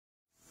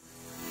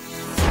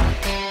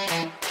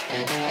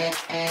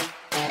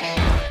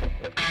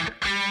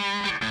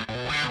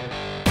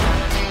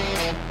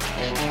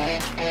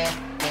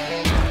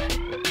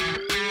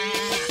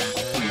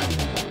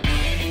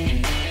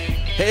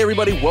Hey,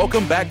 everybody,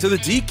 welcome back to the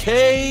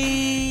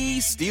DK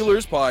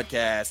Steelers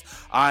podcast.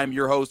 I'm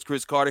your host,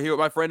 Chris Carter, here with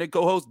my friend and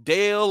co-host,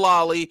 Dale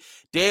Lally.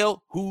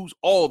 Dale, who's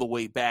all the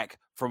way back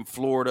from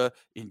Florida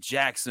in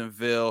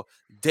Jacksonville.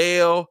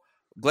 Dale,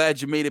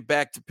 glad you made it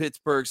back to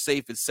Pittsburgh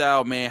safe and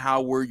sound, man.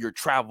 How were your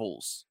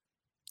travels?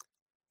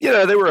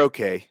 Yeah, they were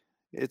okay.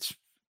 It's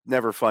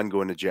never fun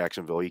going to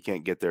Jacksonville. You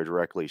can't get there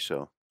directly,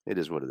 so it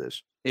is what it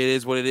is. It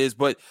is what it is.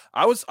 But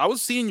I was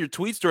seeing your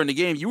tweets during the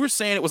game. You were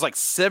saying it was like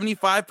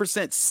 75%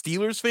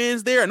 Steelers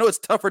fans there. I know it's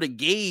tougher to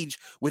gauge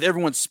with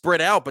everyone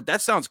spread out, but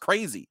that sounds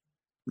crazy.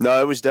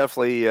 No, it was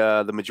definitely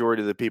the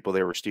majority of the people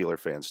there were Steeler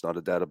fans. Not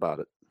a doubt about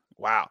it.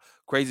 Wow,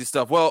 crazy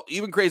stuff. Well,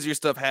 even crazier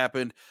stuff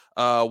happened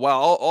while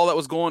all that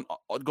was going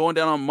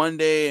down on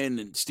Monday, and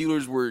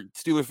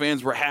Steeler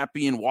fans were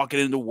happy and walking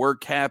into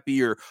work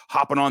happy or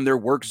hopping on their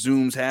work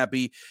Zooms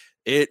happy.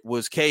 It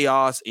was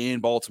chaos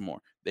in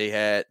Baltimore. They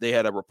had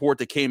a report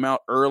that came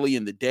out early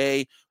in the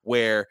day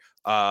where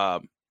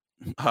the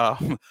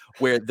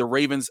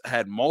Ravens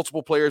had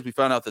multiple players. We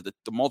found out that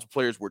the multiple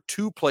players were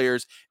two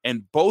players,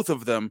 and both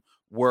of them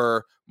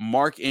were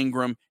Mark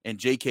Ingram and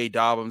J.K.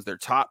 Dobbins, their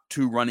top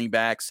two running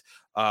backs,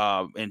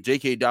 and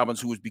J.K. Dobbins,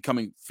 who was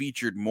becoming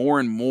featured more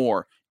and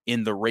more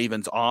in the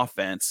Ravens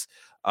offense.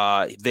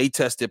 They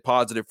tested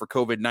positive for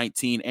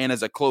COVID-19, and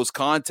as a close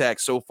contact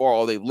so far,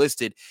 all they've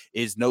listed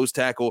is nose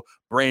tackle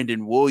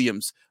Brandon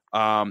Williams.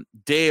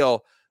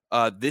 Dale,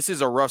 this is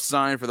a rough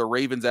sign for the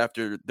Ravens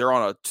after they're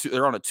on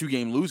a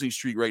two-game losing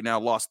streak right now,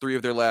 lost 3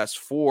 of their last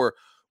 4.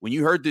 When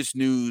you heard this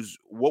news,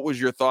 what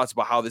was your thoughts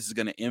about how this is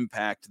going to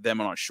impact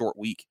them on a short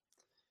week?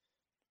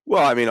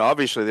 Well, I mean,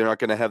 obviously they're not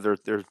going to have their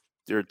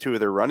 2 of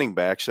their running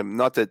backs, and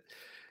not that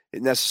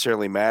it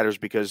necessarily matters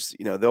because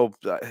they'll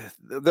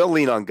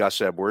lean on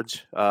Gus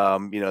Edwards.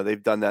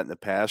 They've done that in the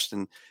past,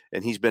 and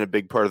he's been a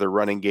big part of their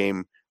running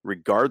game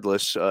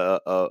regardless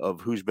of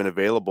who's been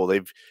available.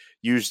 They've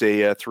used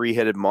a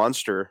 3-headed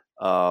monster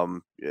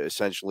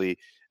essentially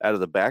out of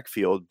the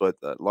backfield, but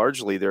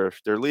largely their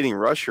leading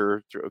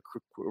rusher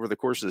over the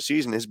course of the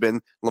season has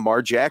been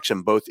Lamar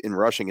Jackson, both in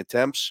rushing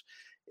attempts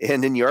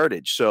and in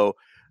yardage. So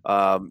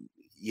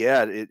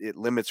it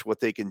limits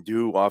what they can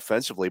do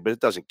offensively, but it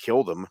doesn't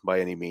kill them by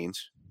any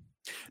means.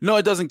 No,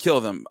 it doesn't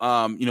kill them.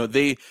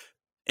 They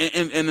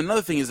and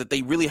another thing is that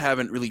they really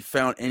haven't really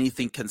found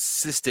anything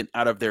consistent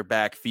out of their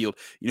backfield.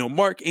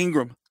 Mark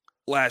Ingram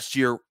last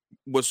year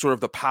was sort of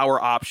the power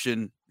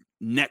option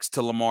next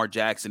to Lamar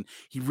Jackson.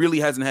 He really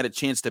hasn't had a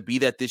chance to be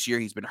that this year.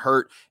 He's been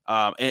hurt,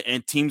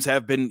 and teams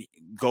have been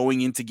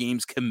going into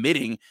games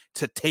committing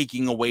to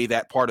taking away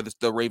that part of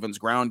the Ravens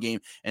ground game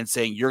and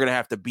saying, you're going to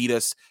have to beat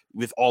us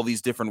with all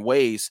these different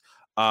ways.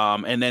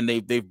 And then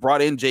they've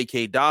brought in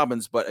J.K.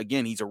 Dobbins, but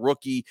again, he's a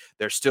rookie.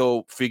 They're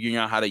still figuring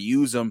out how to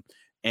use him.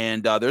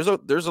 And there's a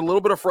little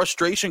bit of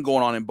frustration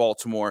going on in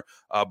Baltimore.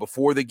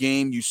 Before the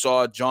game, you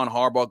saw John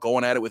Harbaugh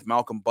going at it with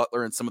Malcolm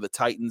Butler and some of the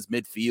Titans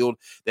midfield.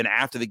 Then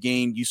after the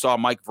game, you saw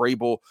Mike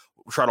Vrabel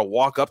try to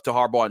walk up to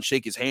Harbaugh and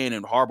shake his hand,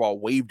 and Harbaugh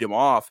waved him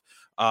off.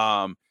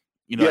 That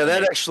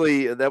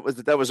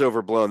was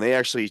overblown. They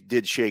actually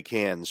did shake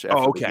hands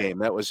after the game.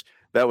 That was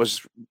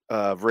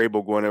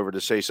Vrabel going over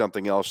to say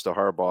something else to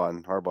Harbaugh,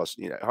 and Harbaugh's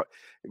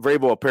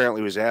Vrabel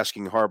apparently was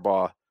asking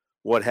Harbaugh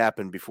what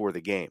happened before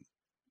the game.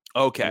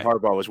 Okay. And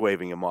Harbaugh was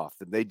waving him off.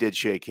 They did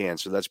shake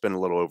hands, so that's been a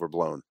little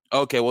overblown.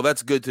 Okay, well,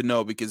 that's good to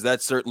know because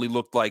that certainly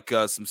looked like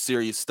some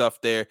serious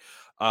stuff there.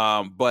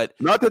 But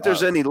not that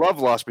there's any love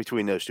lost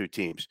between those two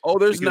teams. Oh,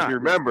 there's because not.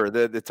 Remember,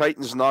 the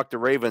Titans knocked the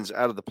Ravens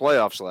out of the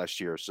playoffs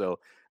last year, so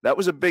that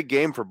was a big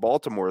game for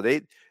Baltimore.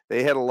 They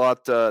had a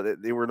lot.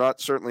 They were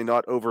certainly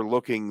not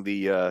overlooking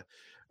the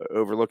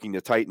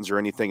Titans or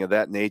anything of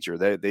that nature.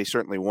 They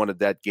certainly wanted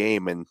that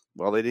game, and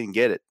they didn't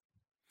get it.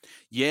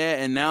 Yeah,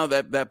 and now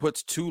that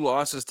puts 2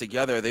 losses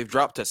together. They've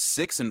dropped to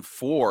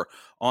 6-4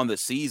 on the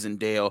season,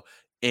 Dale,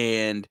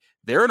 and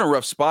they're in a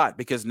rough spot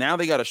because now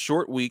they got a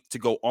short week to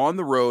go on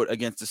the road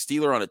against the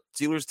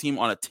Steelers team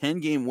on a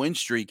 10-game win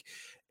streak,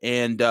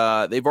 and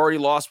they've already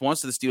lost once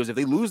to the Steelers. If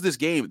they lose this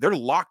game, they're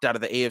locked out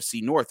of the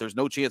AFC North. There's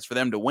no chance for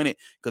them to win it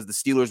because the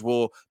Steelers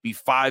will be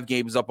 5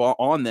 games up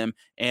on them,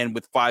 and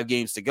with 5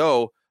 games to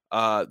go,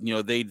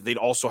 they'd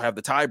also have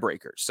the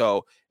tiebreaker.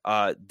 So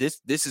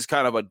this is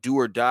kind of a do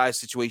or die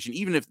situation.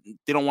 Even if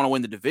they don't want to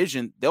win the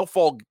division, they'll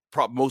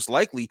most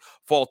likely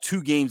fall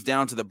 2 games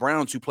down to the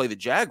Browns, who play the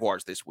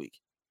Jaguars this week.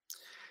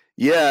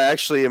 Yeah,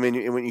 actually, I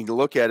mean, when you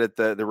look at it,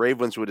 the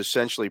Ravens would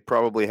essentially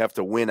probably have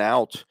to win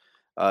out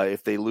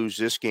if they lose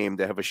this game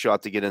to have a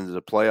shot to get into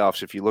the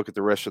playoffs. If you look at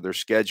the rest of their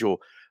schedule,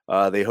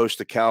 they host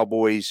the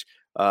Cowboys.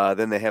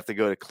 Then they have to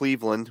go to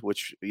Cleveland,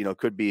 which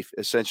could be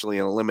essentially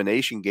an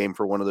elimination game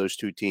for one of those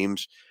 2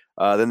 teams.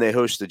 Then they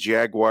host the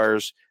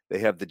Jaguars. They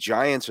have the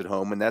Giants at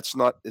home, and that's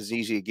not as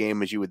easy a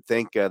game as you would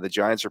think. The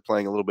Giants are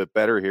playing a little bit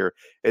better here.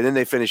 And then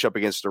they finish up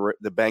against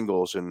the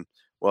Bengals, and,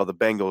 the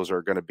Bengals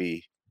are going to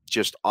be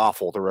just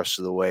awful the rest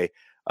of the way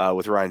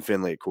with Ryan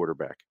Finley at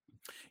quarterback.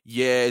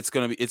 Yeah, it's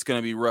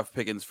gonna be rough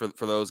pickings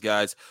for those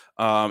guys.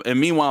 And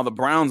meanwhile, the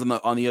Browns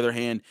on the other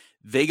hand,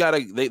 they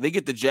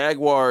get the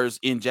Jaguars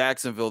in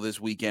Jacksonville this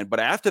weekend. But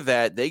after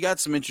that, they got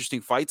some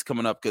interesting fights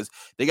coming up because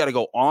they got to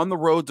go on the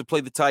road to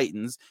play the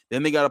Titans.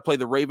 Then they got to play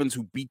the Ravens,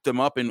 who beat them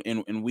up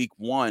in week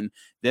 1.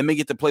 Then they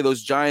get to play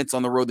those Giants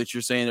on the road that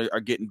you're saying are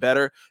getting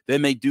better.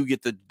 Then they do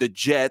get the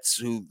Jets,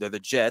 who they're the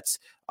Jets.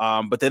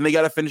 But then they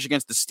got to finish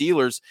against the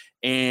Steelers.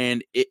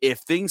 And if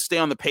things stay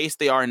on the pace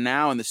they are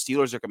now, and the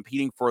Steelers are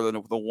competing for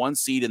the 1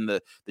 seed, and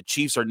the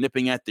Chiefs are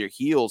nipping at their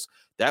heels,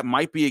 that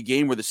might be a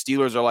game where the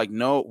Steelers are like,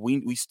 no,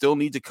 we still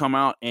need to come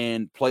out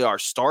and play our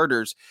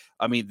starters.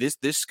 I mean, this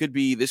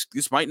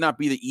might not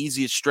be the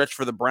easiest stretch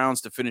for the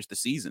Browns to finish the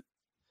season.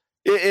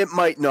 It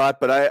might not,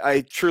 but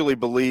I truly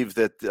believe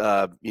that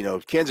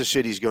Kansas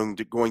City is going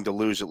to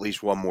lose at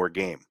least one more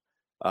game.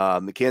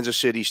 The Kansas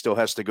City still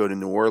has to go to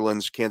New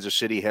Orleans. Kansas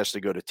City has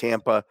to go to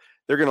Tampa.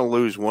 They're going to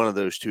lose one of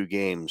those 2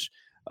 games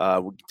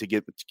to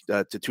get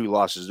to 2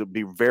 losses. It would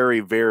be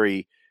very,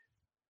 very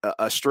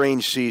a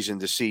strange season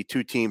to see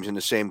 2 teams in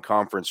the same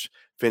conference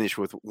finish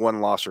with 1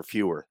 loss or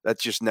fewer. That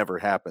just never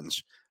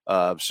happens.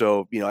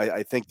 So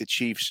I think the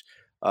Chiefs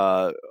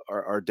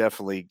are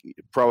definitely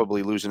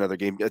probably lose another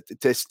game.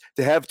 To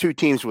have 2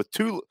 teams with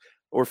 2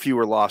 or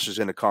fewer losses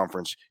in a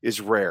conference is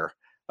rare.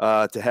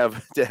 To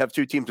have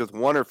 2 teams with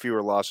 1 or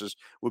fewer losses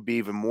would be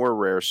even more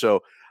rare.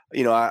 So,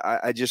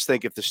 I just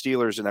think if the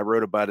Steelers, and I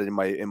wrote about it in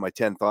my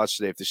 10 thoughts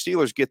today, if the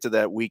Steelers get to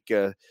that week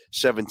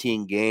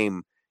 17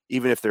 game,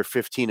 even if they're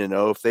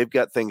 15-0, if they've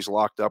got things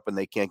locked up and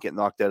they can't get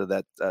knocked out of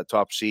that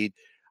top seed,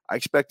 I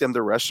expect them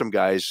to rest some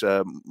guys,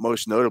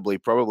 most notably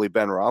probably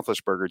Ben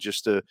Roethlisberger,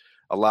 just to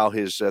allow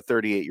his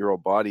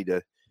 38-year-old body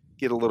to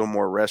get a little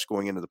more rest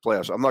going into the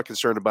playoffs. I'm not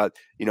concerned about,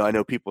 I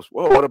know people,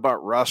 well, what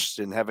about rust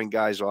and having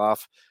guys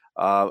off?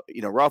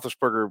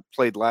 Roethlisberger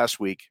played last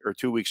week or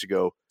 2 weeks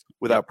ago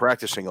without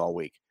practicing all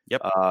week.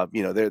 Yep.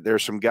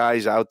 There's some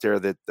guys out there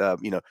that,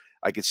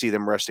 I could see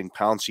them resting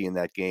Pouncey in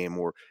that game,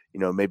 or,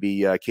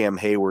 maybe Cam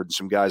Hayward and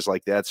some guys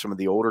like that, some of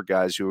the older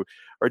guys who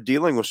are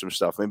dealing with some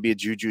stuff, maybe a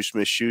Juju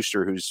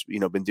Smith-Schuster who's,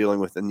 been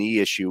dealing with a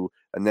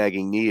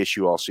nagging knee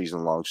issue all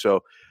season long.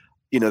 So,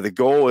 the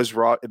goal, as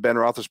Ben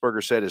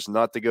Roethlisberger said, is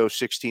not to go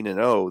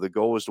 16-0. The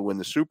goal is to win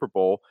the Super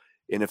Bowl.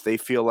 And if they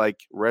feel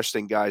like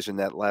resting guys in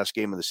that last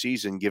game of the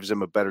season gives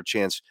them a better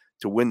chance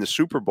to win the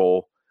Super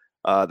Bowl,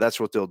 that's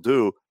what they'll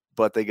do.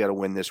 But they got to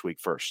win this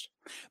week first.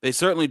 They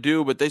certainly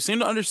do, but they seem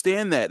to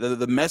understand that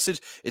the message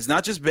is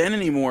not just Ben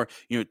anymore.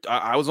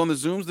 I was on the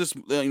Zooms this,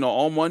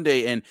 all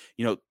Monday, and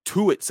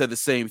Tuitt said the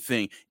same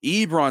thing.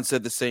 Ebron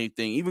said the same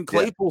thing. Even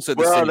Claypool said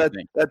the same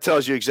thing. That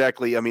tells you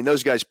exactly. I mean,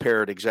 those guys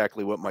parrot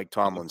exactly what Mike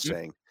Tomlin's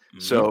saying. Mm-hmm.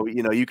 So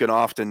you can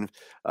often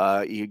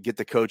you get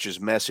the coach's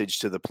message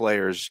to the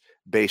players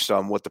based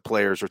on what the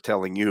players are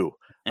telling you.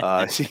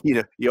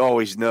 You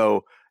always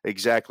know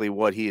exactly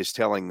what he is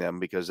telling them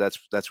because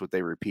that's what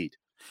they repeat.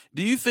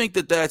 Do you think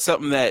that that's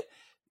something that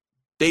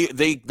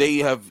they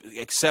have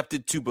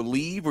accepted to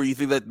believe, or you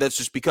think that that's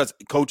just because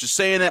coach is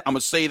saying that? I'm gonna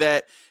say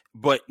that,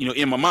 but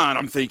in my mind,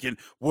 I'm thinking,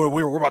 we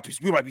might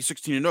be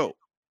 16-0.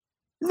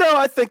 No,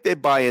 I think they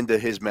buy into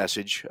his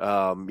message.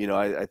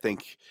 I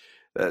think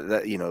that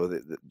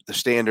the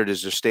standard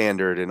is the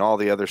standard, and all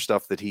the other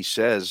stuff that he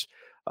says.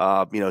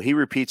 He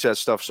repeats that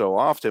stuff so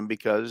often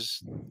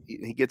because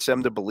he gets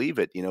them to believe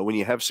it. When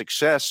you have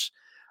success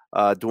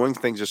doing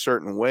things a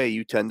certain way,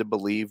 you tend to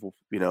believe,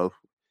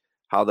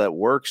 how that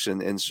works.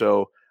 And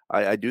so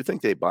I do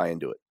think they buy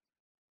into it.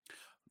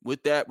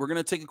 With that, we're going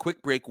to take a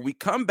quick break. When we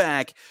come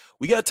back,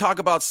 we got to talk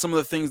about some of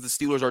the things the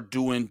Steelers are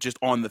doing just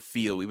on the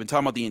field. We've been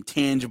talking about the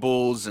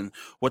intangibles and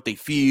what they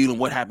feel and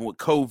what happened with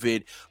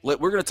COVID. We're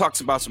going to talk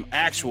about some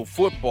actual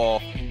football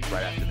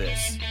right after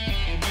this.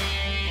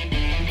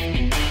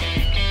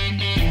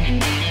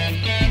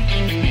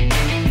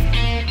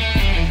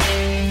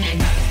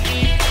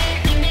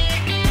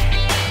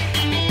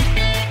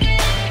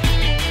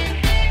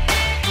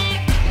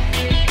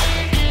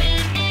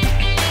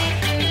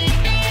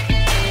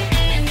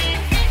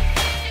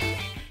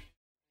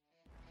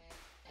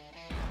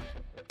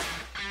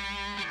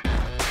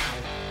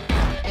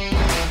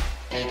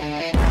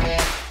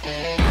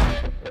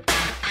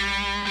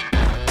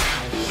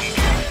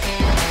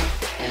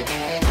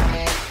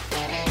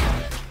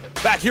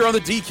 Back here on the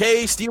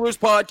DK Steelers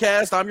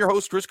podcast, I'm your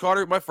host, Chris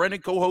Carter, my friend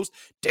and co-host,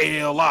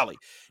 Dale Lally.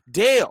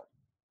 Dale,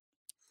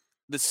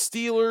 the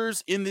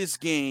Steelers in this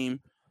game,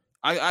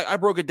 I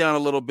broke it down a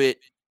little bit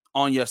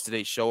on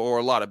yesterday's show, or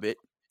a lot of it,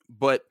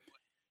 but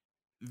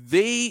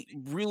they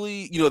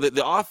really,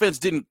 the offense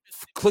didn't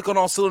click on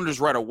all cylinders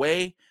right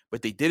away,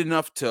 but they did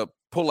enough to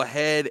pull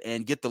ahead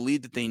and get the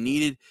lead that they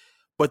needed.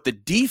 But the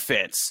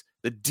defense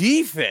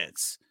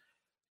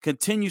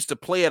continues to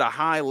play at a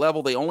high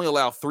level. They only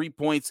allow 3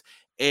 points.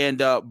 And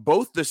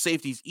both the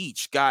safeties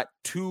each got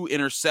 2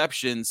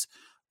 interceptions.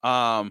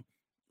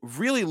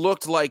 Really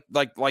looked like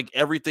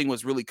everything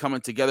was really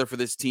coming together for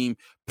this team,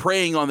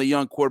 preying on the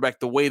young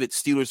quarterback the way that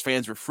Steelers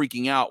fans were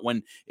freaking out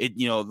when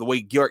the way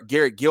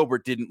Garrett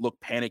Gilbert didn't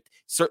look panicked.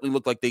 Certainly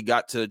looked like they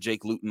got to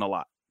Jake Luton a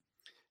lot.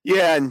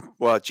 Yeah, and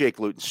Jake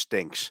Luton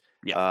stinks.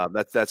 Yeah,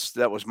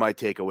 that was my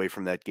takeaway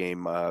from that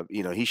game.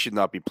 He should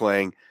not be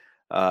playing.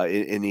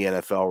 in the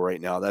NFL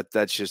right now.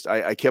 That's just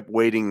I kept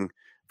waiting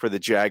for the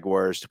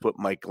Jaguars to put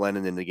Mike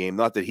Glennon in the game.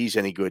 Not that he's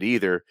any good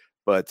either,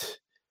 but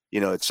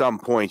at some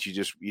point you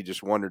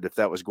just wondered if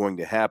that was going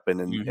to happen,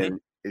 and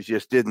it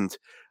just didn't.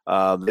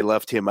 They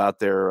left him out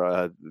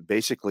there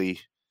basically,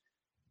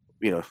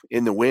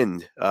 in the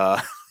wind.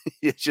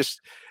 It's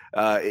just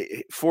 4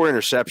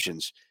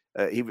 interceptions.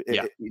 At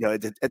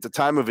the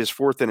time of his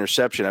 4th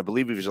interception, I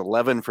believe he was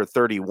 11 for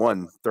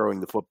 31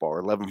 throwing the football, or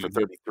 11 for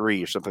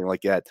 33 or something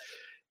like that.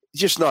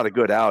 Just not a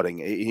good outing.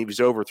 He was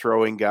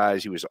overthrowing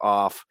guys. He was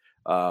off.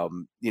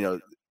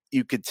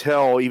 You could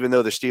tell, even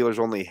though the Steelers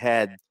only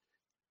had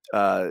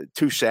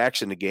 2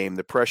 sacks in the game,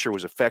 the pressure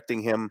was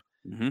affecting him,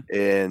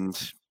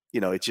 and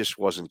it just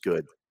wasn't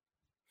good.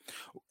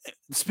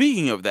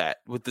 Speaking of that,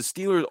 with the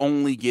Steelers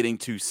only getting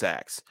 2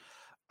 sacks,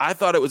 I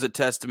thought it was a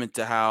testament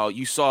to how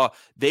you saw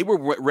they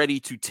were ready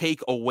to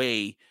take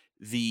away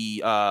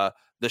the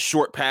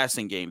short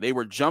passing game. They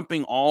were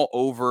jumping all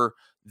over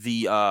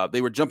the ability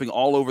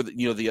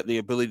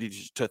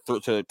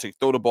to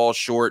throw the ball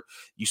short.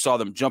 You saw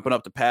them jumping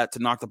up to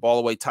knock the ball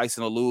away.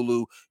 Tyson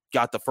Alulu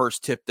got the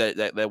first tip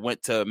that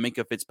went to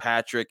Minkah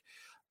Fitzpatrick.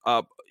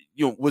 Do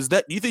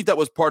you think that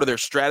was part of their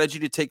strategy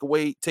to take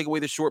away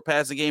the short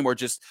passing game, or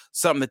just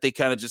something that they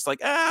kind of just like,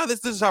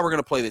 this is how we're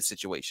going to play this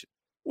situation?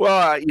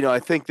 Well, I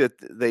think that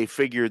they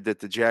figured that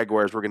the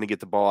Jaguars were going to get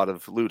the ball out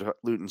of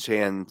Luton's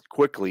hand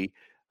quickly,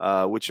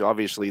 which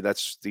obviously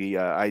that's the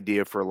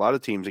idea for a lot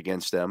of teams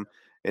against them.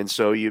 And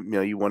so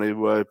you want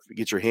to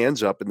get your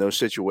hands up in those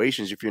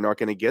situations if you're not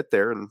going to get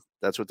there, and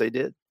that's what they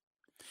did.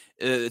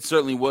 It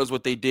certainly was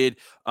what they did,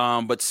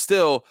 but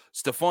still,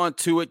 Stephon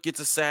Tuitt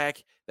gets a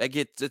sack. That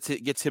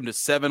gets him to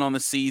 7 on the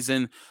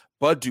season.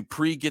 Bud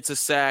Dupree gets a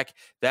sack.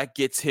 That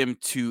gets him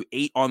to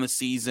 8 on the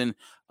season.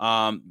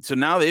 So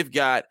now they've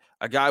got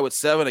a guy with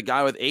 7, a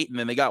guy with 8, and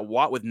then they got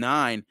Watt with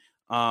 9.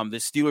 The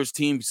Steelers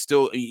team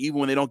still, even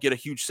when they don't get a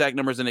huge sack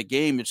numbers in a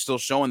game, it's still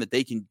showing that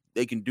they can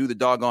do the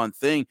doggone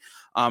thing.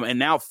 And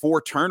now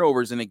 4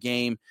 turnovers in a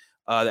game.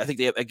 I think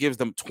that gives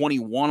them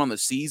 21 on the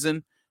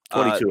season.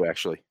 22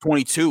 actually.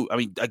 22. I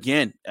mean,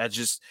 again,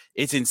 it's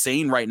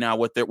insane right now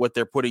what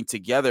they're putting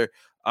together.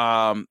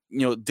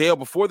 Dale,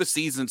 before the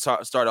season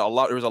started,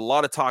 there was a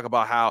lot of talk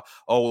about how,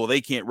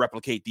 they can't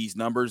replicate these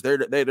numbers.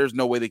 There's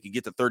no way they could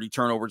get to 30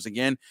 turnovers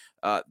again.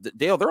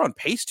 Dale, they're on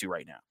pace to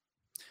right now.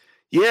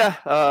 Yeah,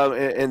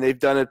 and they've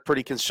done it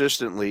pretty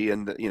consistently,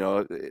 and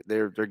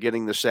they're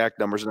getting the sack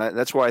numbers, and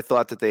that's why I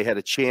thought that they had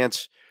a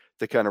chance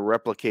to kind of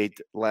replicate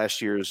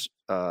last year's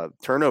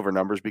turnover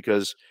numbers,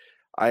 because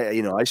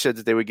I said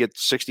that they would get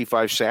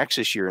 65 sacks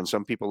this year, and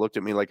some people looked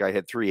at me like I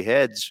had 3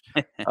 heads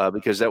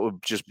because that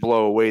would just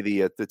blow away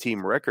the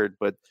team record.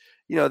 But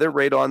they're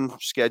right on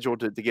schedule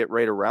to get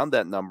right around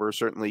that number.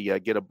 Certainly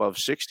get above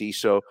 60.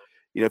 So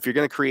if you're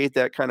going to create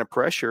that kind of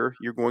pressure,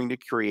 you're going to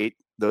create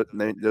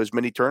those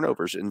many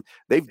turnovers, and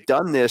they've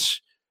done this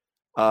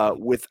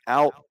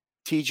without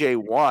T.J.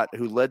 Watt,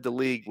 who led the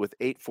league with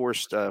 8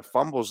 forced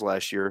fumbles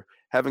last year,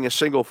 having a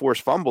single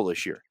forced fumble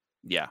this year.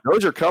 Yeah,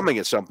 those are coming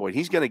at some point.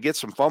 He's going to get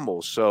some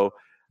fumbles. So,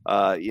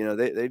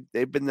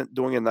 they've been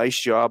doing a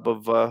nice job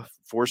of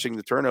forcing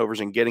the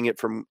turnovers and getting it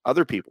from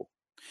other people.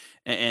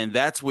 And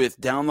that's with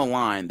down the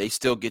line, they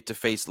still get to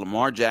face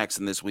Lamar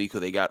Jackson this week,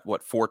 who they got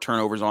 4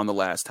 turnovers on the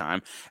last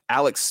time.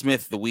 Alex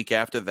Smith the week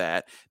after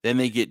that. Then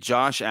they get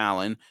Josh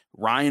Allen,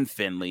 Ryan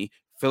Finley,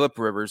 Phillip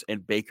Rivers,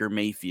 and Baker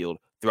Mayfield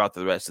throughout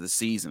the rest of the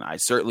season. I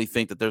certainly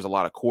think that there's a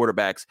lot of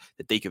quarterbacks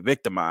that they could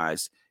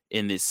victimize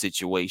in this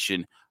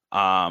situation.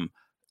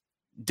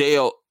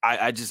 Dale,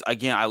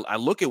 I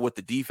look at what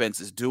the defense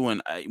is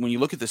doing. When you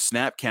look at the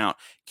snap count,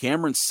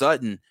 Cameron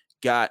Sutton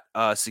got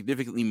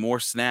significantly more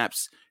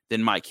snaps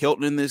than Mike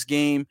Hilton in this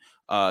game.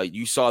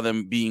 You saw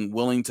them being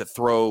willing to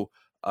throw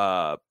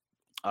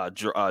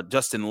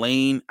Justin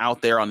Lane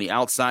out there on the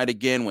outside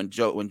again when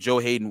Joe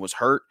Hayden was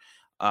hurt.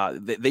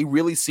 They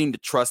really seem to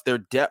trust their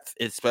depth,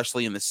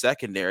 especially in the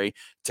secondary,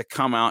 to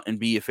come out and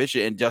be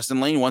efficient. And Justin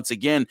Lane, once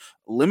again,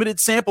 limited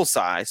sample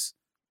size,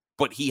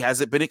 but he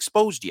hasn't been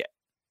exposed yet.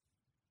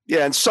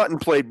 Yeah, and Sutton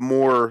played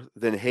more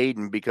than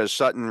Hayden because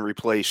Sutton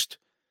replaced,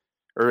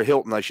 or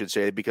Hilton, I should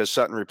say, because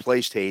Sutton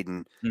replaced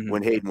Hayden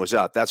when Hayden was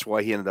out. That's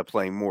why he ended up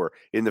playing more.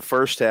 In the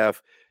first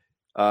half,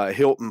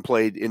 Hilton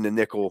played in the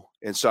nickel,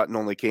 and Sutton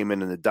only came in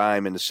the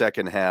dime. In the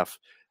second half,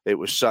 it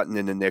was Sutton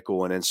in the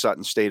nickel, and then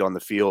Sutton stayed on the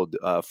field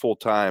full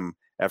time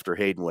after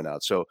Hayden went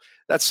out. So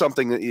that's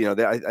something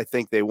that I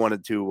think they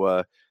wanted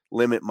to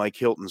limit Mike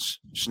Hilton's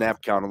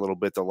snap count a little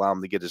bit to allow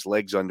him to get his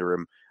legs under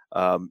him.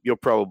 You'll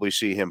probably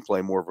see him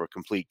play more of a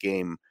complete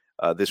game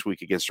this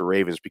week against the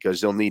Ravens because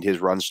they'll need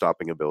his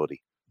run-stopping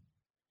ability.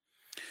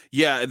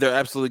 Yeah, they're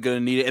absolutely going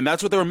to need it, and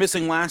that's what they were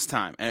missing last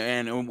time.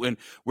 And when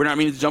we're not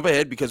meaning to jump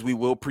ahead because we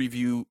will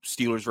preview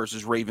Steelers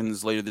versus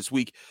Ravens later this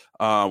week.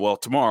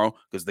 Tomorrow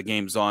because the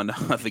game's on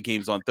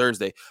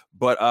Thursday.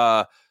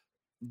 But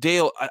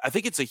Dale, I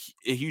think it's a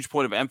huge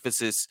point of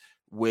emphasis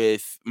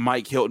with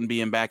Mike Hilton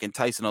being back and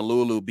Tyson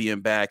Alulu being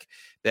back,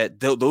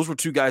 that those were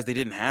 2 guys they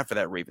didn't have for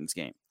that Ravens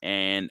game.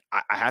 And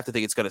I have to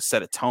think it's going to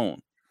set a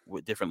tone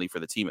differently for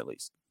the team, at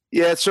least.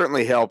 Yeah, it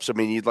certainly helps. I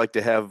mean, you'd like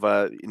to have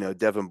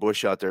Devin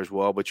Bush out there as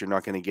well, but you're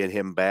not going to get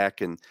him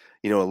back. And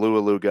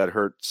Alualu got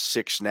hurt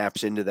 6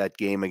 snaps into that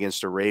game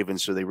against the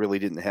Ravens, so they really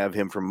didn't have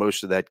him for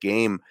most of that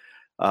game.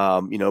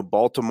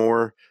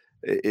 Baltimore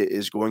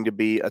is going to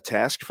be a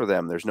task for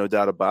them. There's no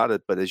doubt about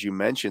it. But as you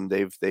mentioned,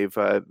 they've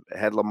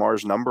had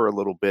Lamar's number a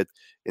little bit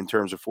in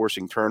terms of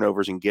forcing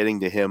turnovers and getting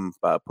to him,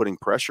 putting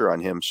pressure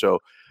on him. So,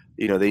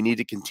 they need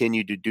to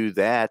continue to do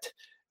that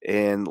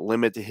and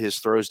limit his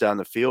throws down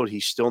the field.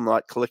 He's still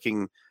not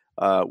clicking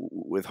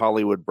with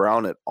Hollywood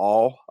Brown at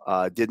all.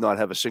 Did not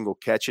have a single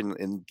catch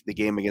in the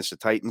game against the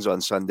Titans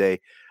on Sunday.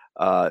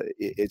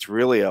 It's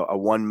really a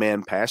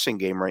one-man passing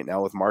game right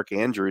now with Mark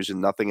Andrews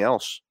and nothing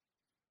else.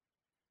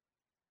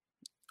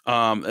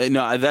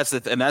 No, that's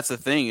the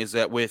thing is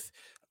that with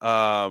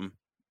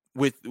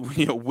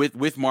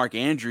Mark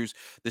Andrews,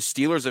 the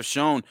Steelers have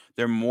shown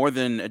they're more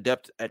than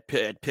adept at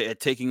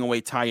taking away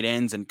tight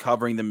ends and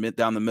covering them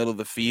down the middle of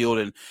the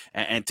field,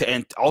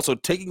 and also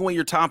taking away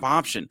your top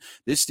option.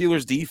 This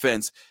Steelers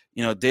defense,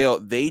 Dale,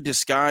 they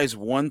disguise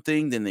one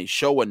thing, then they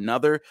show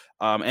another,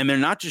 and they're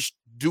not just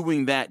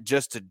doing that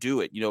just to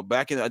do it.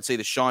 Back in, I'd say,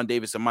 the Sean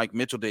Davis and Mike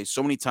Mitchell days,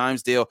 so many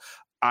times, Dale,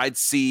 I'd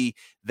see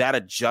that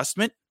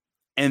adjustment.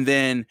 And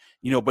then,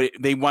 but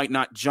they might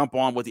not jump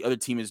on what the other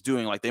team is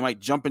doing. Like, they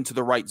might jump into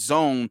the right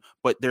zone,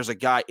 but there's a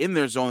guy in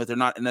their zone that they're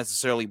not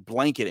necessarily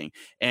blanketing.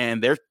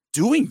 And they're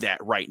doing that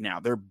right now.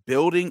 They're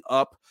building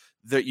up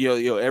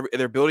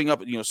they're building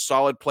up,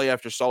 solid play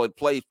after solid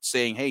play,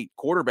 saying, hey,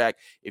 quarterback,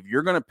 if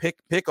you're going to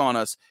pick on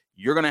us,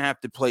 you're going to have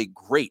to play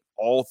great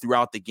all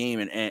throughout the game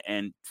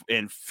and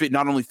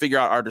not only figure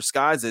out our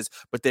disguises,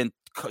 but then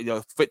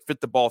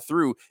fit the ball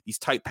through these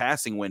tight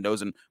passing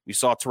windows. And we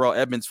saw Terrell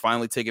Edmunds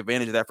finally take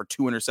advantage of that for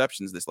 2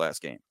 interceptions this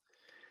last game.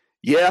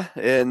 Yeah,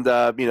 and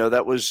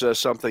that was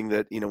something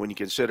that when you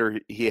consider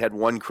he had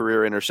 1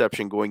 career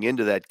interception going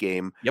into that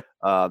game. Yep,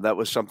 that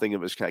was something that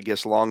was, I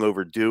guess, long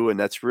overdue, and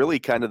that's really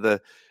kind of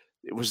it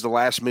was the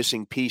last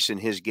missing piece in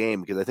his game,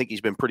 because I think he's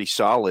been pretty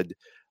solid.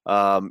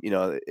 To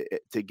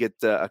get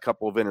a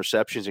couple of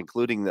interceptions,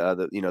 including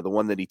the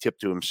one that he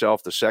tipped to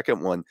himself, the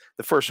second one.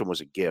 The first one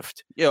was a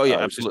gift. Yeah,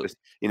 absolutely.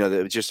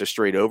 It was just a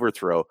straight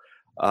overthrow.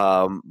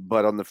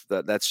 But on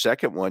that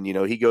second one,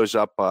 he goes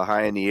up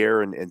high in the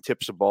air and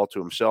tips the ball to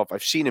himself.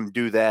 I've seen him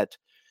do that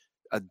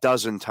a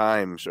dozen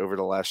times over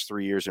the last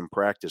 3 years in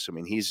practice. I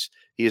mean, he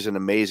is an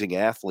amazing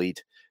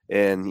athlete,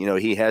 and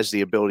he has the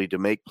ability to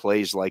make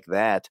plays like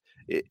that.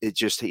 It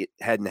just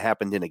hadn't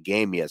happened in a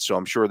game yet, so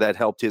I'm sure that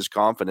helped his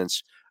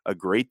confidence a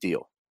great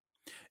deal.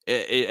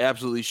 It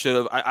absolutely should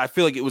have. I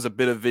feel like it was a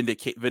bit of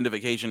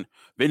vindication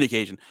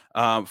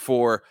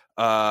for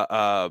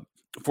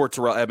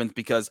Terrell Edmunds,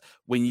 because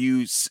when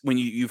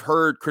you've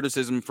heard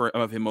criticism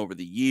of him over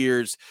the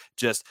years,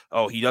 just,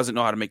 he doesn't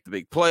know how to make the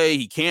big play,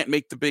 he can't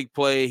make the big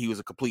play, he was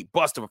a complete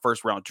bust of a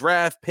first-round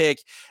draft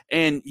pick,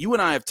 and you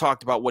and I have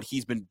talked about what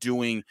he's been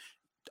doing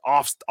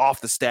off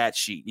the stat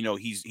sheet.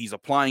 He's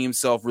applying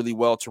himself really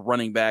well to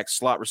running backs,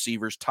 slot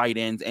receivers, tight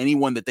ends,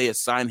 anyone that they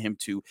assign him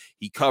to,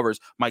 he covers.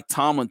 Mike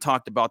Tomlin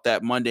talked about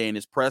that Monday in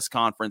his press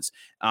conference,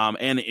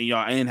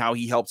 and how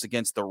he helps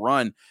against the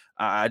run.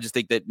 I just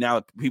think that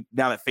now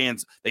that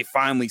fans, they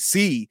finally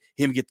see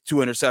him get 2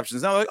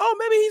 interceptions, now they're like,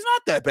 maybe he's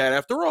not that bad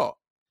after all.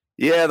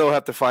 Yeah, they'll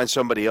have to find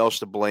somebody else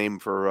to blame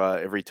for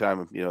every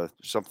time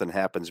something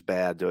happens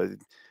bad,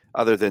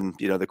 other than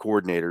the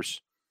coordinators.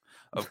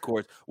 Of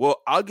course.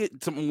 Well, I'll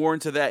get some more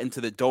into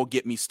the Don't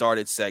Get Me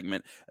Started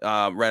segment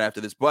right after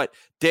this. But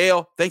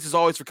Dale, thanks as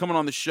always for coming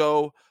on the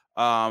show.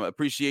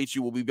 Appreciate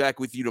you. We'll be back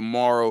with you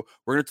tomorrow.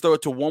 We're going to throw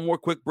it to one more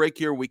quick break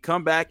here. When we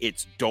come back,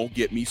 it's Don't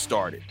Get Me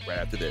Started right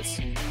after this.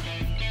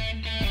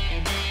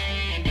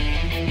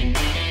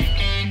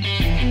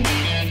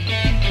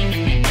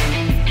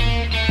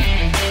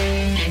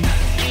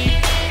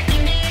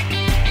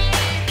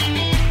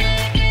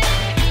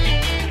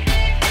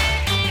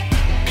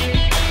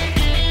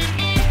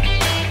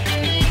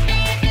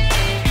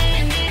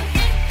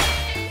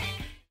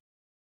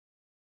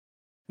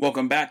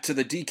 Welcome back to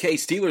the DK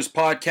Steelers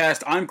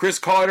podcast. I'm Chris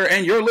Carter,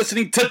 and you're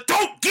listening to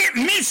Don't Get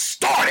Me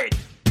Started.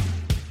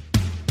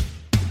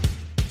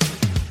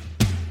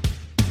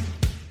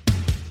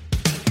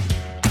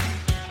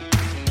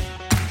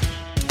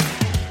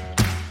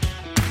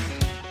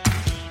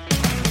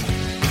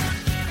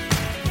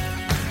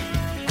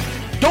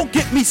 Don't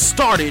get me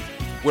started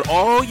with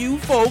all you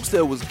folks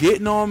that was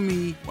getting on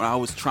me when I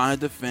was trying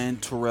to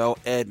defend Terrell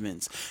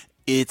Edmunds.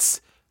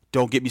 It's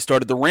Don't Get Me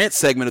Started, the rant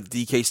segment of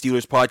the DK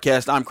Steelers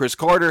podcast. I'm Chris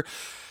Carter.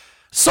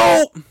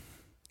 So,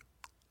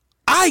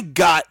 I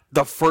got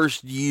the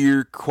first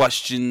year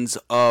questions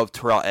of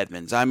Terrell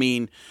Edmunds. I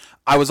mean,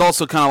 I was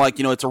also kind of like,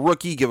 it's a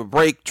rookie, give a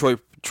break. Troy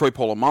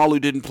Polamalu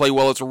didn't play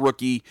well as a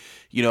rookie.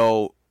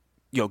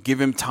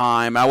 Give him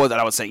time. I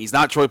was saying he's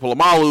not Troy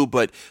Polamalu,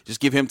 but just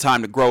give him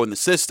time to grow in the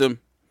system.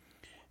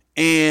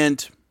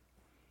 And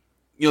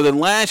then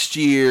last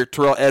year,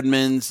 Terrell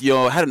Edmunds,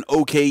 had an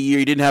okay year.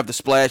 He didn't have the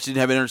splash, didn't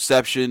have an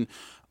interception.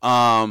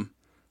 And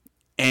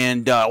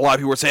And a lot of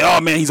people were saying, oh,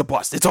 man, he's a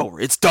bust. It's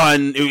over. It's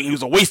done. He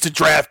was a wasted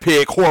draft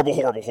pick. Horrible,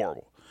 horrible,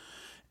 horrible.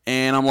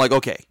 And I'm like,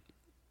 okay,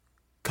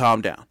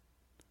 calm down.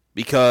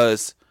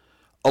 Because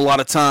a lot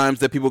of times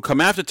that people come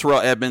after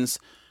Terrell Edmunds,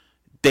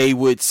 they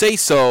would say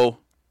so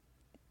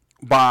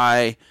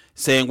by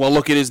saying, well,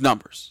 look at his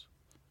numbers.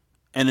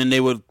 And then they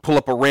would pull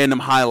up a random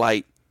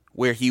highlight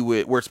where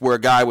where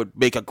a guy would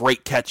make a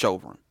great catch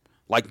over him,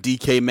 like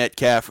DK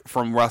Metcalf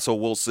from Russell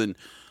Wilson.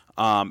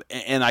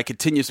 And I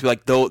continue to be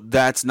like, though,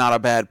 that's not a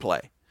bad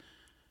play.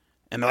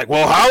 And they're like,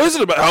 well, how is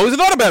it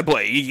not a bad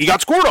play? He got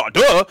scored on.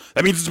 Duh.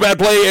 That means it's a bad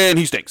play and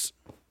he stinks.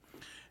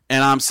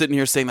 And I'm sitting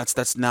here saying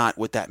that's not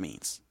what that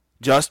means.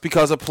 Just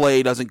because a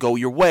play doesn't go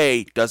your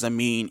way doesn't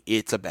mean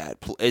it's a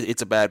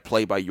bad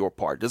play by your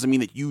part. Doesn't mean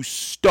that you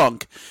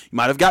stunk. You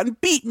might have gotten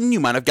beaten. You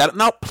might have gotten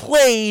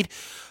outplayed.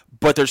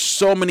 But there's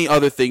so many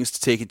other things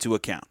to take into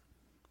account.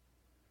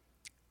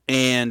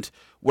 And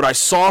what I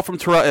saw from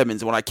Terrell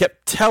Edmunds, and what I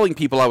kept telling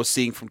people I was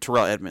seeing from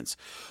Terrell Edmunds,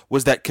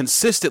 was that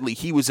consistently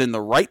he was in the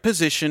right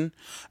position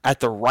at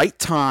the right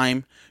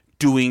time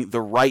doing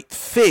the right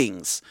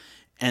things.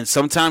 And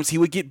sometimes he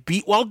would get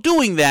beat while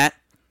doing that,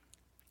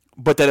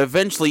 but that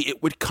eventually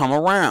it would come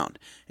around.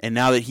 And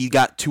now that he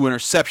got 2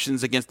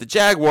 interceptions against the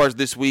Jaguars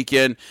this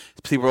weekend,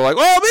 people are like, oh,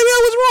 maybe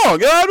I was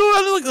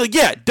wrong.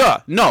 Yeah, duh.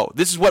 No,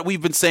 this is what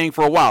we've been saying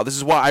for a while. This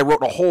is why I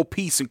wrote a whole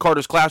piece in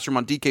Carter's Classroom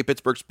on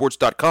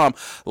DKPittsburghSports.com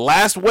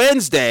last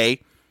Wednesday,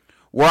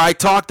 where I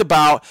talked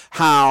about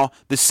how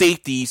the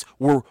safeties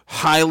were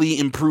highly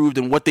improved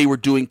in what they were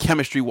doing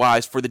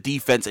chemistry-wise for the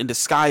defense and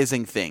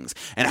disguising things,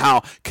 and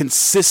how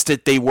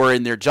consistent they were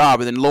in their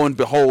job. And then lo and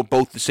behold,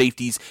 both the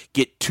safeties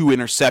get 2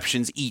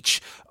 interceptions each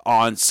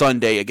on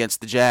Sunday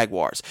against the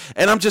Jaguars.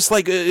 And I'm just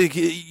like, do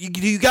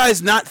you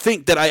guys not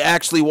think that I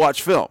actually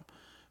watch film?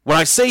 When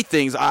I say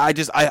things,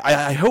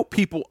 I hope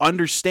people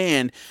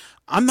understand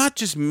I'm not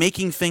just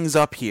making things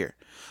up here.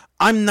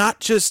 I'm not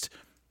just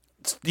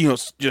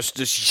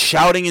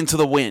shouting into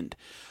the wind.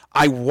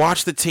 I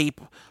watch the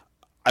tape.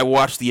 I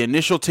watch the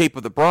initial tape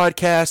of the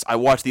broadcast. I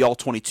watch the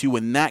All-22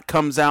 when that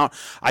comes out.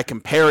 I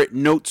compare it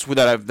notes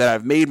that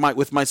I've made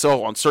with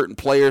myself on certain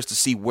players to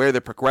see where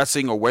they're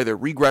progressing or where they're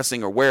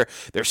regressing or where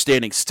they're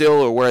standing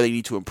still or where they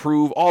need to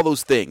improve, all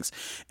those things.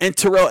 And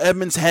Terrell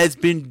Edmunds has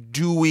been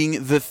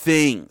doing the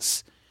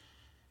things.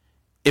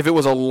 If it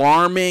was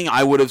alarming,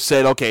 I would have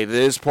said, okay,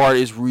 this part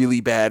is really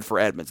bad for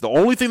Edmunds. The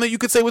only thing that you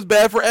could say was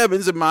bad for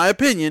Edmunds, in my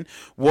opinion,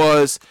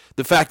 was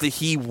the fact that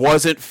he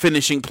wasn't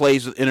finishing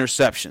plays with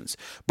interceptions.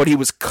 But he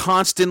was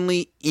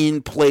constantly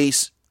in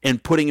place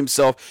and putting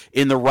himself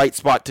in the right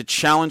spot to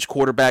challenge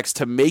quarterbacks,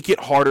 to make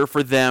it harder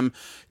for them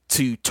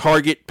to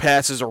target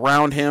passes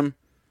around him.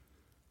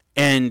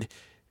 And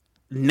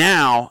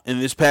now, in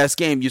this past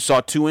game, you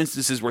saw 2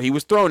 instances where he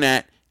was thrown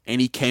at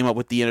and he came up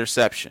with the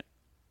interception.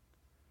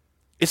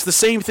 It's the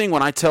same thing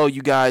when I tell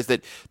you guys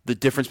that the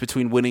difference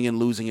between winning and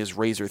losing is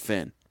razor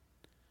thin.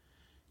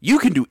 You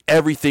can do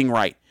everything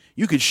right.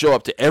 You can show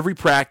up to every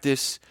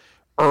practice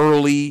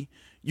early.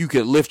 You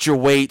can lift your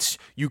weights.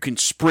 You can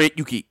sprint.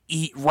 You can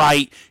eat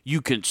right.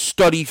 You can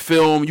study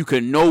film. You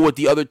can know what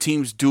the other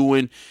team's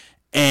doing.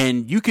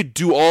 And you could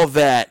do all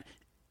that.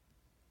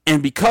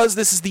 And because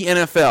this is the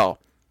NFL,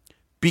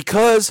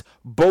 because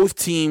both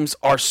teams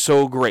are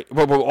so great,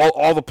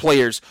 all the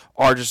players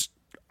are just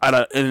at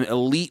an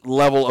elite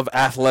level of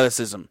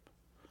athleticism.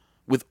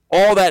 With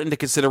all that into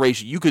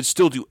consideration, you could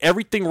still do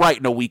everything right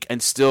in a week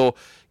and still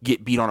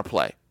get beat on a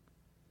play.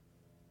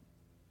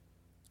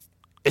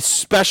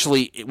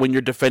 Especially when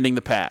you're defending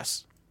the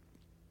pass.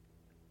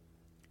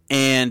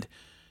 And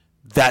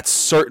that's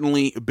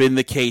certainly been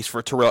the case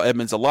for Terrell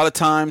Edmunds. A lot of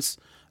times,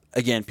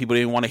 again, people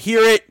didn't want to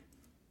hear it.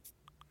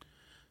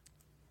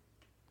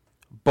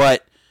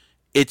 But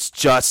it's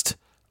just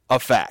a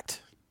fact.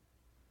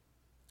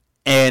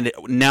 And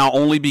now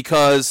only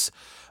because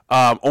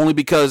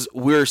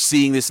we're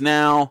seeing this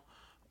now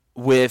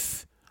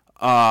with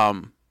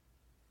the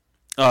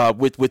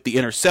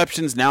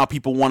interceptions, now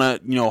people want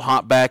to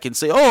hop back and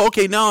say, oh,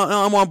 okay,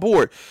 now I'm on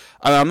board.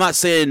 I'm not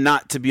saying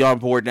not to be on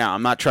board now.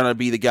 I'm not trying to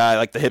be the guy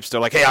like the hipster,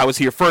 like, hey, I was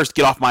here first,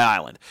 get off my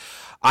island.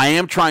 I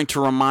am trying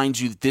to remind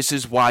you that this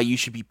is why you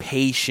should be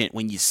patient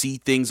when you see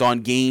things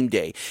on game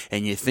day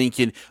and you're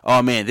thinking,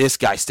 oh man, this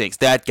guy stinks,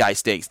 that guy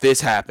stinks,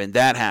 this happened,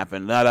 that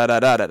happened,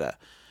 da-da-da-da-da-da.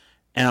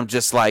 And I'm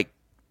just like,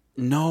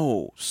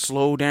 no,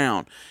 slow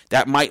down.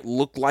 That might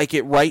look like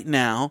it right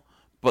now,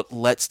 but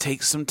let's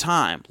take some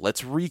time.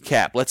 Let's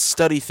recap. Let's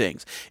study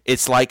things.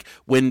 It's like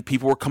when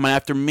people were coming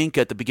after Minkah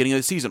at the beginning of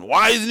the season.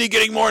 Why isn't he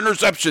getting more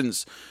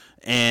interceptions?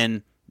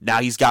 And now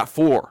he's got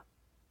 4.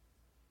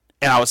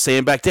 And I was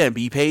saying back then,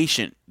 be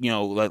patient.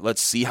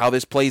 Let's see how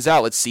this plays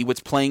out. Let's see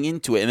what's playing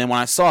into it. And then when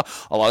I saw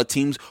a lot of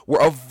teams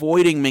were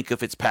avoiding Minkah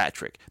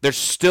Fitzpatrick, they're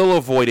still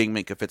avoiding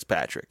Minkah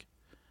Fitzpatrick.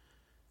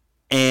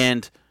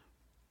 And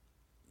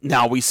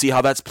now we see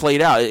how that's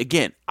played out.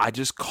 Again, I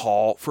just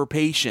call for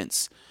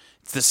patience.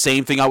 It's the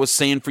same thing I was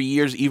saying for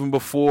years, even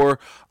before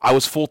I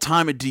was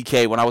full-time at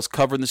DK, when I was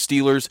covering the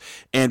Steelers,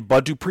 and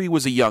Bud Dupree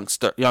was a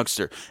youngster,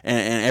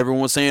 and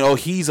everyone was saying, oh,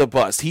 he's a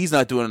bust. He's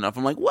not doing enough.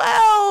 I'm like,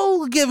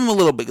 well, give him a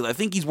little bit, because I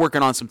think he's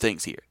working on some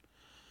things here.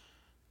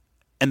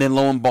 And then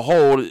lo and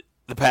behold,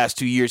 the past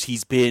 2 years,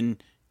 he's been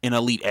an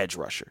elite edge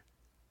rusher.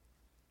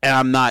 And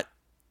I'm not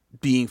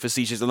being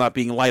facetious. I'm not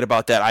being light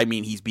about that. I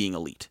mean, he's being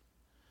elite.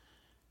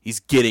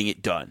 He's getting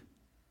it done.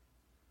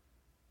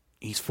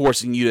 He's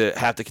forcing you to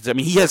have to consider. I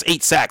mean, he has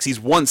 8 sacks. He's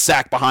 1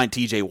 sack behind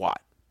TJ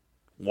Watt.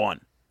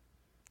 1.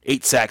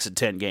 8 sacks in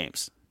 10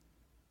 games.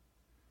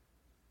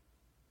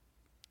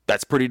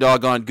 That's pretty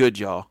doggone good,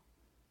 y'all.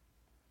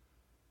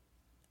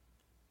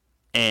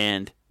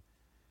 And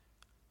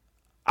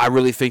I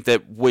really think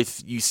that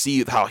you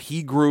see how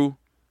he grew,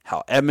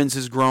 how Edmonds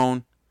has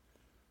grown,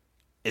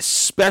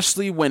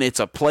 especially when it's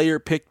a player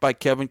picked by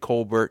Kevin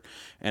Colbert,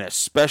 and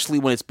especially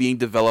when it's being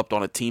developed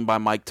on a team by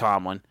Mike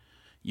Tomlin.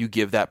 You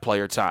give that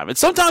player time. And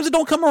sometimes it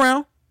don't come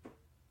around.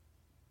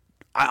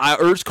 I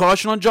urged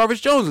caution on Jarvis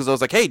Jones because I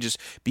was like, hey, just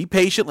be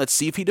patient. Let's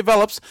see if he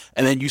develops.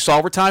 And then you saw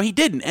over time he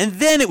didn't. And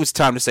then it was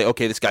time to say,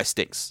 okay, this guy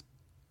stinks.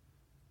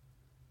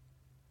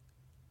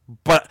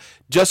 But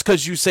just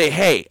because you say,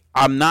 hey,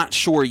 I'm not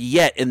sure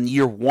yet in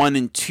year 1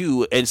 and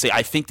 2, and say,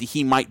 I think that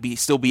he might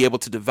still be able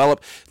to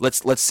develop,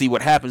 let's see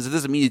what happens. It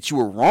doesn't mean that you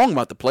were wrong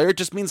about the player. It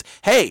just means,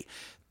 hey,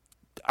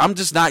 I'm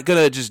just not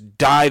going to just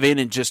dive in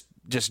and just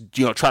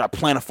try to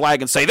plant a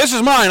flag and say, this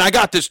is mine, I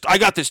got this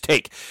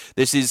take.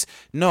 This is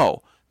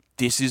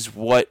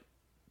what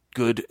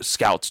good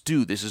scouts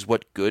do. This is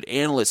what good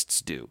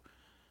analysts do.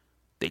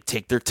 They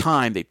take their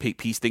time, they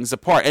piece things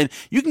apart. And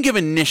you can give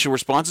initial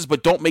responses,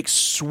 but don't make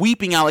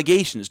sweeping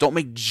allegations. Don't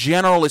make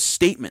generalist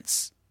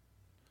statements.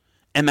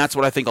 And that's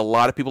what I think a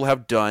lot of people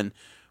have done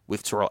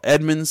with Terrell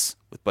Edmonds,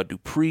 with Bud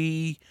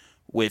Dupree,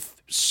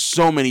 with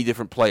so many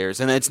different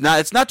players. And it's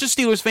not just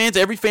Steelers fans.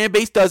 Every fan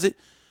base does it.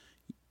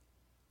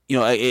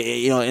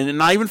 And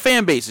not even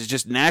fan base. It's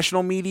just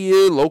national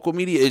media, local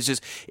media.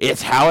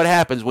 It's how it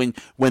happens when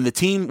your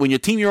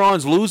team you're on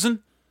is losing,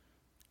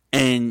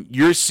 and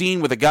you're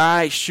seen with a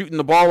guy shooting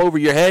the ball over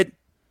your head.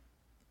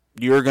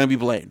 You're going to be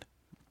blamed,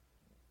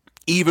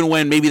 even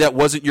when maybe that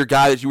wasn't your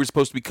guy that you were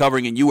supposed to be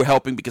covering, and you were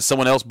helping because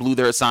someone else blew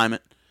their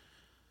assignment.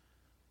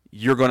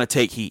 You're going to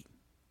take heat.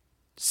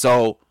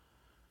 So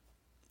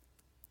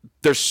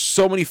there's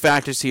so many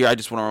factors here. I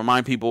just want to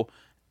remind people,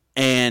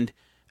 and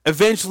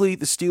eventually,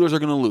 the Steelers are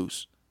going to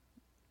lose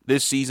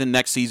this season,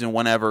 next season,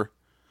 whenever.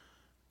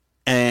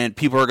 And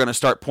people are going to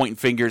start pointing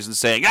fingers and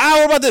saying,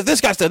 what about this? This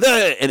guy's done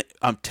that. And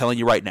I'm telling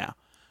you right now,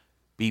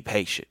 be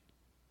patient.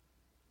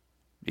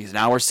 Because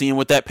now we're seeing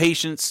with that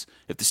patience,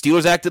 if the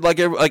Steelers acted like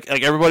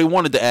everybody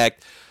wanted to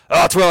act,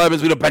 Terrell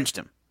Edmonds, we'd have benched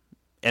him.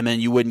 And then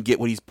you wouldn't get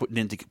what he's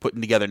putting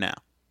together now.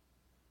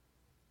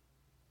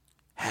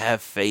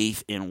 Have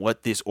faith in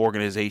what this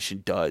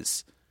organization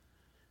does.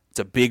 It's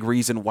a big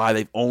reason why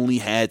they've only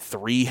had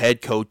 3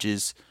 head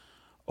coaches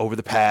over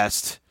the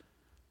past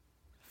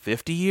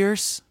 50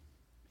 years?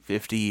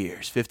 50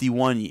 years.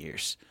 51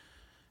 years.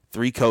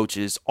 3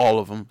 coaches, all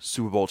of them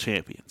Super Bowl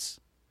champions.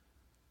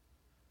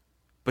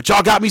 But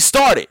y'all got me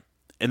started.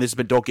 And this has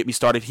been Don't Get Me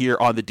Started here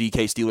on the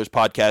DK Steelers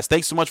podcast.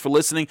 Thanks so much for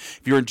listening.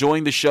 If you're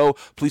enjoying the show,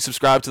 please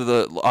subscribe to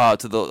the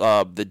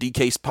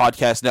DK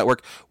Podcast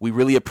Network. We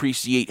really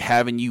appreciate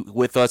having you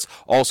with us.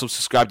 Also,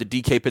 subscribe to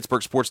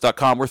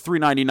DKPittsburghSports.com. We're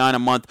 $3.99 a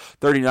month,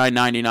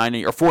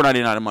 $39.99 or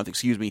 $4.99 a month.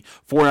 Excuse me,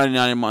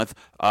 $4.99 a month,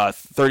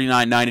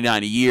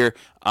 $39.99 a year.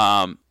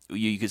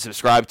 You can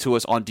subscribe to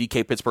us on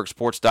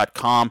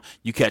DKPittsburghSports.com.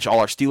 You catch all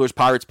our Steelers,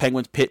 Pirates,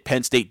 Penguins, Pitt,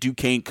 Penn State,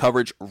 Duquesne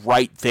coverage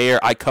right there.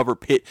 I cover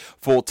Pitt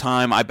full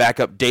time. I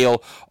back up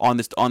Dale on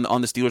the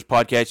Steelers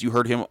podcast. You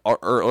heard him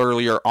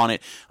earlier on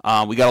it.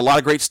 We got a lot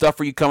of great stuff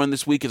for you coming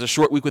this week. It's a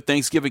short week with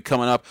Thanksgiving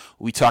coming up.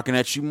 We'll be talking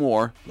at you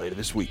more later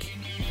this week.